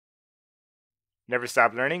Never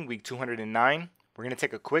Stop Learning, week 209. We're going to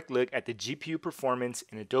take a quick look at the GPU performance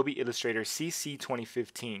in Adobe Illustrator CC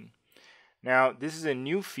 2015. Now, this is a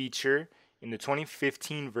new feature in the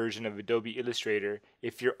 2015 version of Adobe Illustrator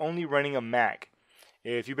if you're only running a Mac.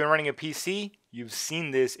 If you've been running a PC, you've seen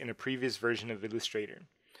this in a previous version of Illustrator.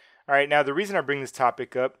 Alright, now the reason I bring this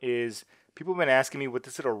topic up is people have been asking me what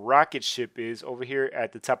this little rocket ship is over here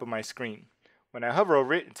at the top of my screen. When I hover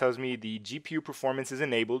over it, it tells me the GPU performance is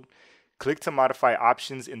enabled. Click to modify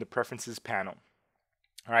options in the preferences panel.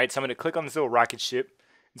 Alright, so I'm going to click on this little rocket ship.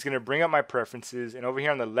 It's going to bring up my preferences, and over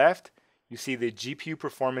here on the left, you see the GPU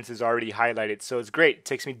performance is already highlighted. So it's great. It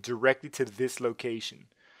takes me directly to this location.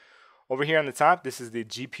 Over here on the top, this is the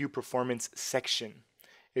GPU performance section.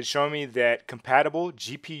 It's showing me that compatible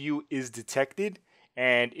GPU is detected,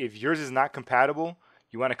 and if yours is not compatible,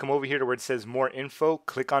 you want to come over here to where it says more info,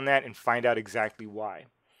 click on that and find out exactly why.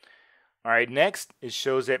 Alright, next it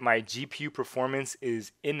shows that my GPU performance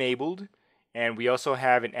is enabled, and we also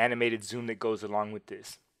have an animated zoom that goes along with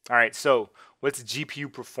this. Alright, so what's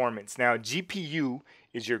GPU performance? Now, GPU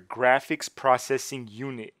is your graphics processing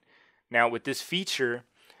unit. Now, with this feature,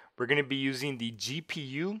 we're going to be using the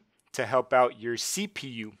GPU to help out your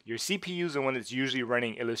CPU. Your CPU is the one that's usually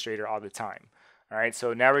running Illustrator all the time. Alright,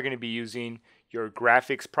 so now we're going to be using your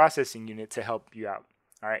graphics processing unit to help you out.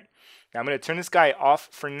 Alright, now I'm going to turn this guy off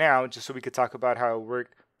for now just so we could talk about how it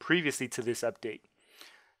worked previously to this update.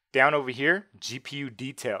 Down over here, GPU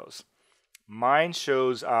details. Mine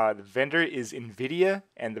shows the vendor is NVIDIA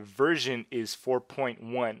and the version is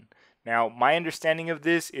 4.1. Now, my understanding of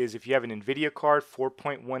this is if you have an NVIDIA card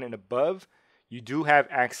 4.1 and above, you do have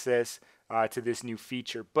access to this new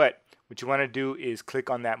feature. But what you want to do is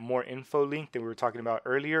click on that more info link that we were talking about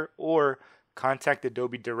earlier, or contact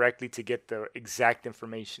Adobe directly to get the exact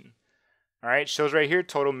information. Alright, shows right here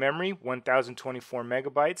total memory 1024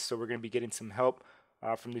 megabytes, so we're going to be getting some help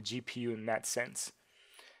from the GPU in that sense.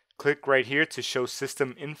 Click right here to show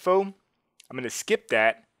system info. I'm going to skip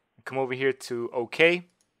that and come over here to OK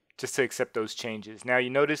just to accept those changes. Now you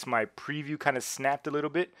notice my preview kind of snapped a little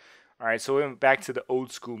bit. Alright, so we went back to the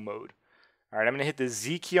old school mode. Alright, I'm going to hit the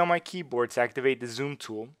Z key on my keyboard to activate the zoom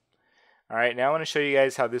tool. Alright, now I want to show you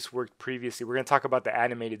guys how this worked previously. We're going to talk about the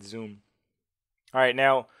animated zoom. Alright,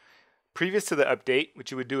 now previous to the update,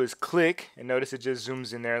 what you would do is click, and notice it just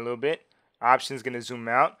zooms in there a little bit. Option's going to zoom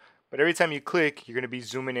out, but every time you click, you're going to be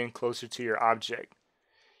zooming in closer to your object.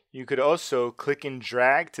 You could also click and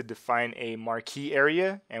drag to define a marquee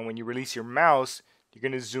area, and when you release your mouse, you're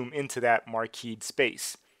going to zoom into that marqueed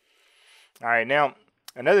space. Alright, now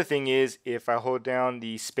another thing is if I hold down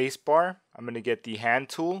the space bar, I'm going to get the hand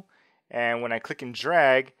tool. And when I click and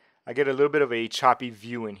drag, I get a little bit of a choppy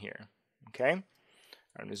view in here. Okay? I'm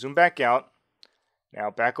going to zoom back out. Now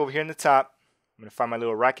back over here in the top, I'm going to find my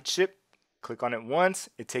little rocket ship. Click on it once.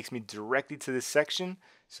 It takes me directly to this section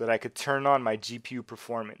so that I could turn on my GPU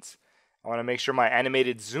performance. I want to make sure my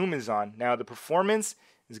animated zoom is on. Now the performance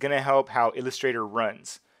is going to help how Illustrator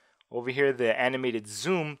runs. Over here, the animated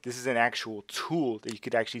zoom, this is an actual tool that you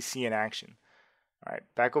could actually see in action. Alright,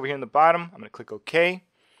 back over here in the bottom, I'm going to click OK.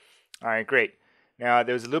 Alright, great. Now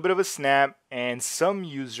there's a little bit of a snap, and some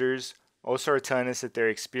users also are telling us that they're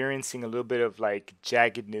experiencing a little bit of like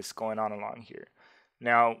jaggedness going on along here.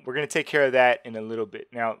 Now we're going to take care of that in a little bit.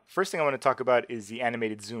 Now first thing I want to talk about is the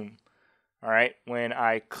animated zoom. Alright, when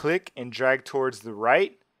I click and drag towards the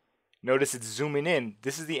right, notice it's zooming in.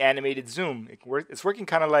 This is the animated zoom. It's working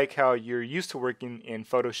kind of like how you're used to working in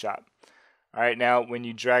Photoshop. Alright, now when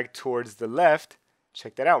you drag towards the left,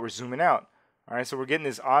 check that out, we're zooming out. Alright, so we're getting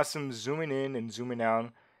this awesome zooming in and zooming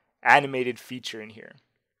out animated feature in here.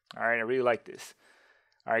 Alright, I really like this.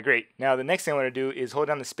 Alright, great. Now the next thing I want to do is hold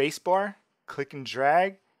down the space bar, click and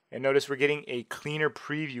drag, and notice we're getting a cleaner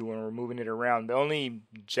preview when we're moving it around. The only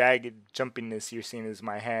jagged jumpiness you're seeing is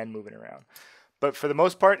my hand moving around. But for the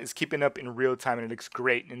most part, it's keeping up in real time and it looks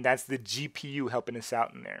great, and that's the GPU helping us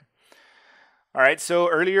out in there. Alright, so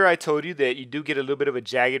earlier I told you that you do get a little bit of a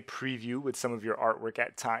jagged preview with some of your artwork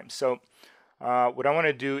at times. So what I want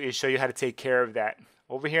to do is show you how to take care of that.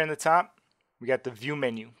 Over here in the top, we got the view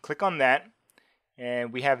menu. Click on that,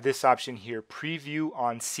 and we have this option here, preview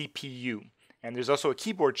on CPU. And there's also a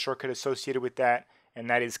keyboard shortcut associated with that, and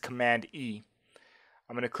that is Command E.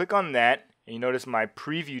 I'm going to click on that, and you notice my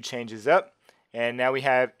preview changes up, and now we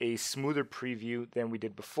have a smoother preview than we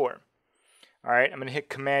did before. Alright, I'm going to hit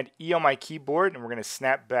Command E on my keyboard, and we're going to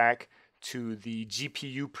snap back to the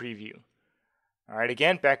GPU preview. Alright,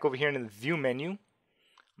 again, back over here in the view menu, I'm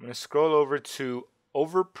going to scroll over to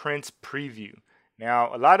Overprint Preview.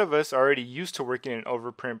 Now, a lot of us are already used to working in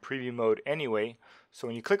overprint preview mode anyway, so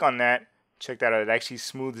when you click on that, check that out. It actually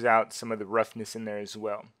smooths out some of the roughness in there as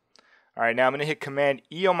well. All right, now I'm going to hit Command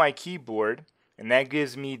E on my keyboard, and that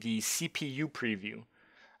gives me the CPU preview.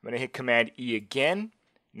 I'm going to hit Command E again.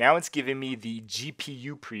 Now it's giving me the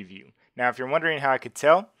GPU preview. Now, if you're wondering how I could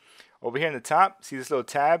tell, over here in the top, see this little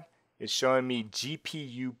tab? It's showing me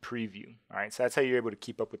GPU preview. All right, so that's how you're able to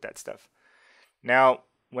keep up with that stuff. Now,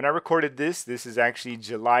 when I recorded this is actually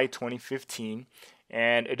July 2015,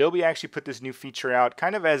 and Adobe actually put this new feature out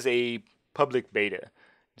kind of as a public beta.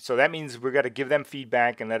 So that means we're going to give them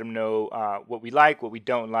feedback and let them know what we like, what we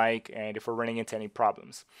don't like, and if we're running into any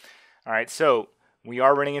problems. All right, so we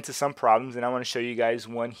are running into some problems, and I want to show you guys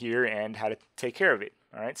one here and how to take care of it.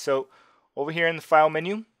 All right, so over here in the File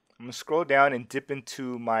menu, I'm going to scroll down and dip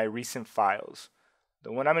into my recent files.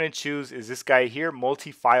 The one I'm going to choose is this guy here,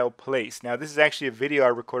 multi-file place. Now, this is actually a video I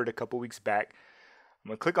recorded a couple weeks back. I'm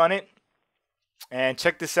going to click on it, and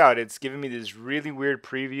check this out. It's giving me this really weird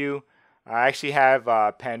preview. I actually have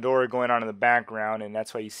Pandora going on in the background, and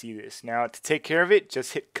that's why you see this. Now, to take care of it,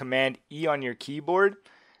 just hit Command E on your keyboard.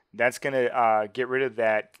 That's going to get rid of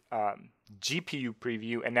that GPU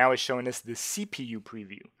preview, and now it's showing us the CPU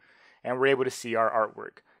preview. And we're able to see our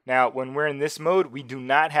artwork. Now, when we're in this mode, we do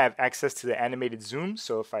not have access to the animated zoom.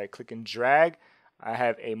 So if I click and drag, I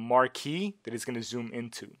have a marquee that it's going to zoom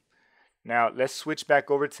into. Now, let's switch back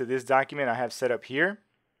over to this document I have set up here.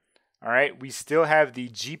 All right, we still have the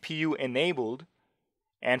GPU enabled.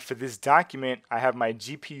 And for this document, I have my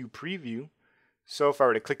GPU preview. So if I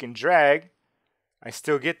were to click and drag, I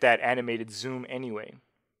still get that animated zoom anyway.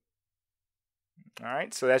 All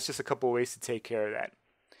right, so that's just a couple ways to take care of that.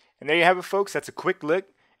 And there you have it, folks. That's a quick look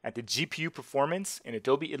at the GPU performance in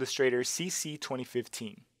Adobe Illustrator CC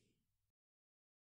 2015.